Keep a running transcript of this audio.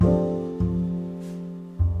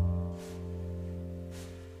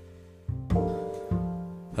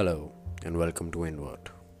Hello and welcome to Invert.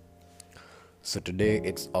 So today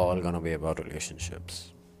it's all gonna be about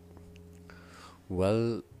relationships.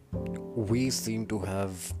 Well, we seem to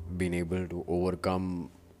have been able to overcome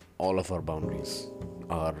all of our boundaries,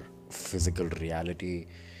 our physical reality.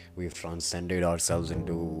 We've transcended ourselves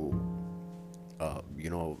into, a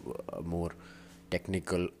more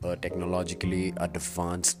technologically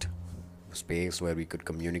advanced space where we could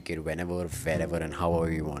communicate whenever, wherever, and however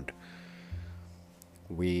we want.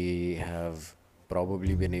 We have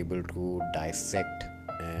probably been able to dissect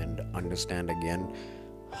and understand again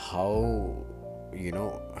how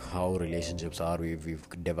how relationships are. We've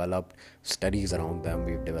developed studies around them.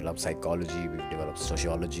 We've developed psychology, we've developed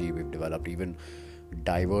sociology, we've developed even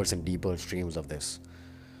diverse and deeper streams of this.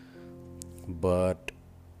 But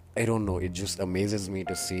I don't know, it just amazes me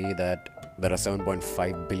to see that there are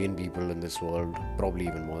 7.5 billion people in this world, probably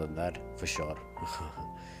even more than that for sure.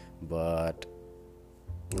 But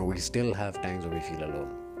we still have times where we feel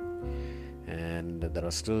alone, and there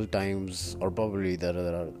are still times, or probably there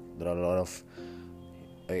are a lot of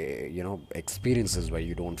experiences where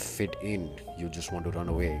you don't fit in. You just want to run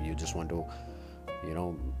away. You just want to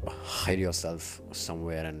hide yourself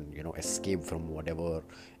somewhere and escape from whatever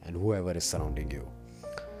and whoever is surrounding you.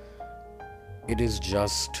 It is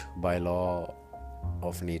just by law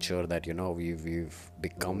of nature that we've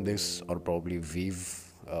become this, or probably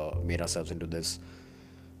we've made ourselves into this.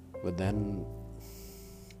 But then,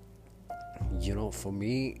 for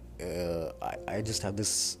me, I just have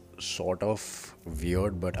this sort of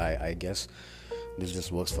weird, but I guess this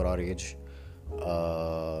just works for our age.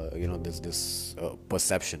 This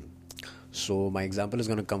perception. So my example is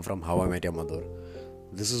gonna come from How I Met Your Mother.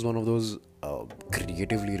 This is one of those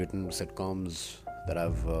creatively written sitcoms that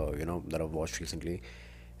I've watched recently,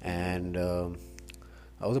 and I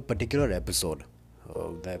was a particular episode,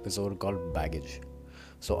 the episode called Baggage.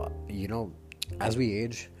 So, as we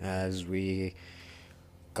age, as we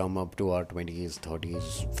come up to our 20s,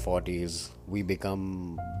 30s, 40s, we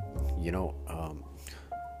become,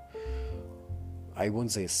 I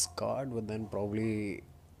won't say scarred, but then probably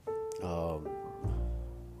um,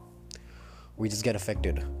 we just get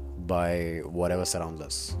affected by whatever surrounds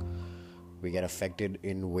us. We get affected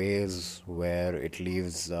in ways where it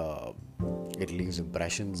leaves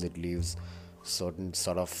impressions, it leaves certain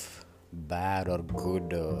sort of bad or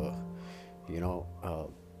good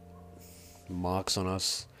marks on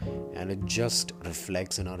us, and it just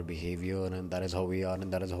reflects in our behavior, and that is how we are,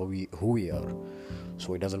 and that is who we are.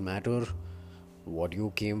 So it doesn't matter what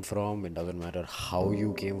you came from, it doesn't matter how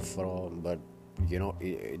you came from, but no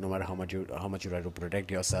matter how much you try to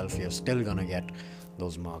protect yourself, you're still gonna get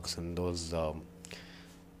those marks, and those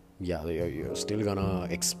you're still gonna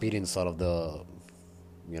experience all of the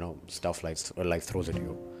stuff life throws at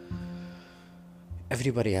you.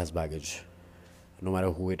 Everybody has baggage, no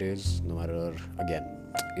matter who it is, no matter,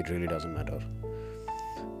 again, it really doesn't matter.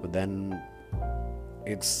 But then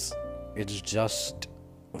it's just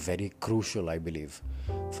very crucial, I believe,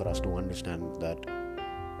 for us to understand that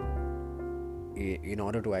in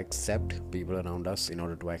order to accept people around us, in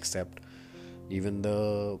order to accept even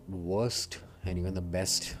the worst and even the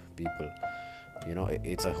best people,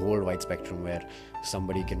 it's a whole wide spectrum where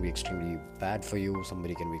somebody can be extremely bad for you,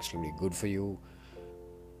 somebody can be extremely good for you.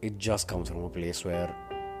 It just comes from a place where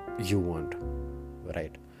you want,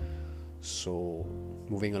 right? So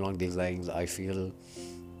moving along these lines, I feel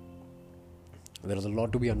there is a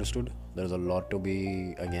lot to be understood, there is a lot to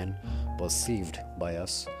be, again, perceived by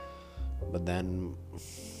us. But then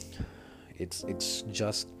it's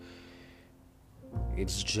just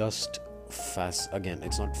again,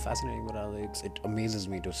 it's not fascinating, but rather it amazes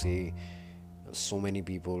me to see so many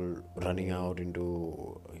people running out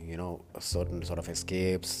into a certain sort of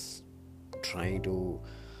escapes, trying to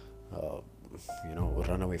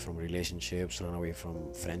run away from relationships, run away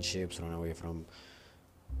from friendships, run away from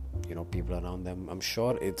people around them. I'm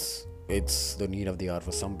sure it's the need of the hour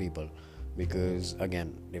for some people, because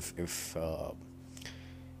again, if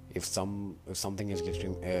something is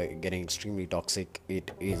getting extremely toxic,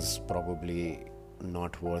 it is probably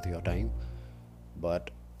not worth your time.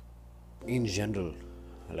 But in general,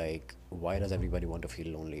 like, why does everybody want to feel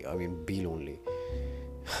lonely? I mean, be lonely.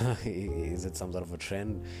 Is it some sort of a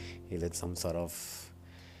trend? Is it some sort of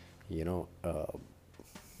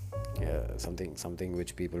something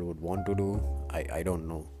which people would want to do? I don't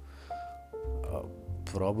know.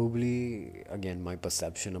 Probably, again, my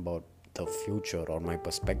perception about the future, or my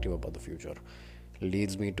perspective about the future,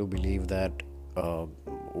 leads me to believe that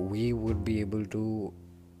we would be able to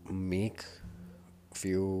make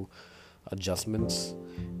few adjustments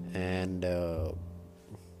and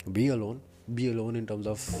be alone, be alone in terms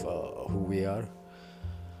of who we are.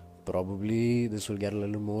 Probably this will get a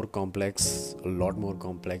little more complex, a lot more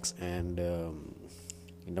complex, and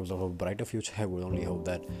in terms of a brighter future, I would only hope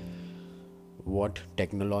that what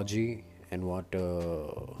technology and what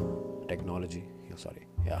technology, sorry,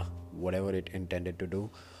 yeah, whatever it intended to do,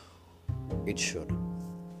 it should.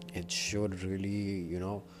 It should really,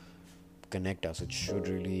 connect us. It should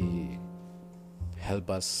really help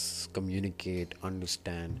us communicate,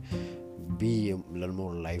 understand, be a little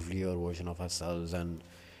more livelier version of ourselves, and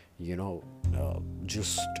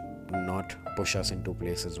just not push us into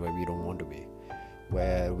places where we don't want to be,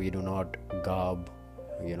 where we do not garb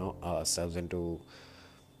ourselves into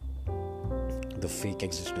the fake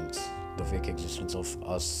existence of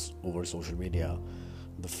us over social media,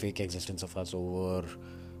 the fake existence of us over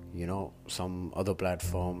some other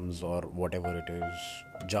platforms or whatever it is,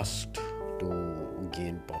 just to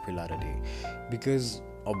gain popularity. Because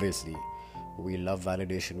obviously we love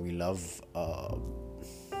validation, we love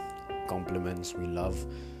compliments, we love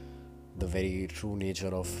the very true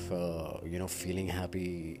nature of feeling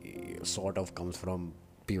happy sort of comes from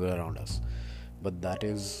people around us. But that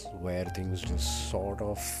is where things just sort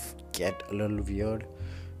of get a little weird,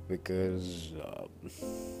 because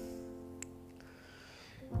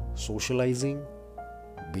socializing,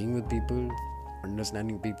 being with people,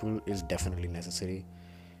 understanding people is definitely necessary,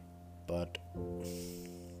 but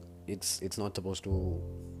it's not supposed to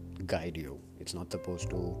guide you. It's not supposed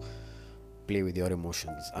to play with your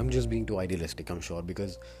emotions. I'm just being too idealistic, I'm sure,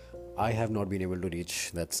 because I have not been able to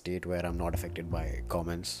reach that state where I'm not affected by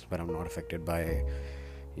comments, where I'm not affected by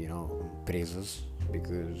praises,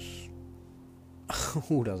 because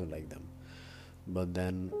who doesn't like them? But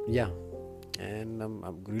then, yeah, and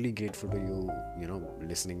I'm really grateful to you,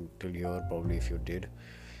 listening till here, probably, if you did.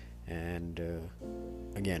 And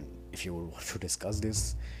again, if you would want to discuss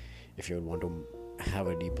this, if you would want to have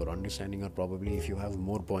a deeper understanding, or probably if you have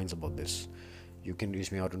more points about this, you can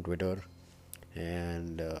reach me out on Twitter,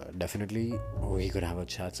 and definitely we could have a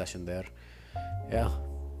chat session there. Yeah,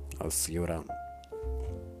 I'll see you around.